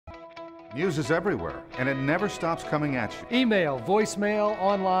News is everywhere, and it never stops coming at you. Email, voicemail,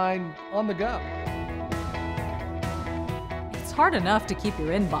 online, on the go. It's hard enough to keep your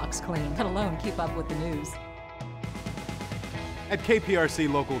inbox clean, let alone keep up with the news. At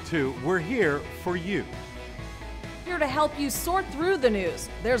KPRC Local 2, we're here for you. Here to help you sort through the news.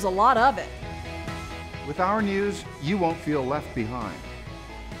 There's a lot of it. With our news, you won't feel left behind.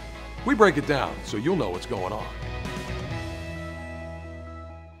 We break it down so you'll know what's going on.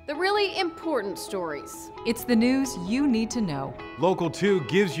 The really important stories. It's the news you need to know. Local 2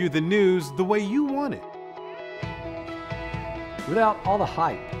 gives you the news the way you want it. Without all the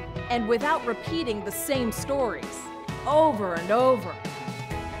hype. And without repeating the same stories over and over.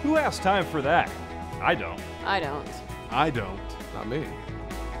 Who has time for that? I don't. I don't. I don't. Not me.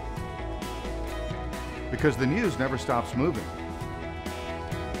 Because the news never stops moving.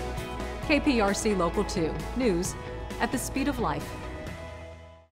 KPRC Local 2, news at the speed of life.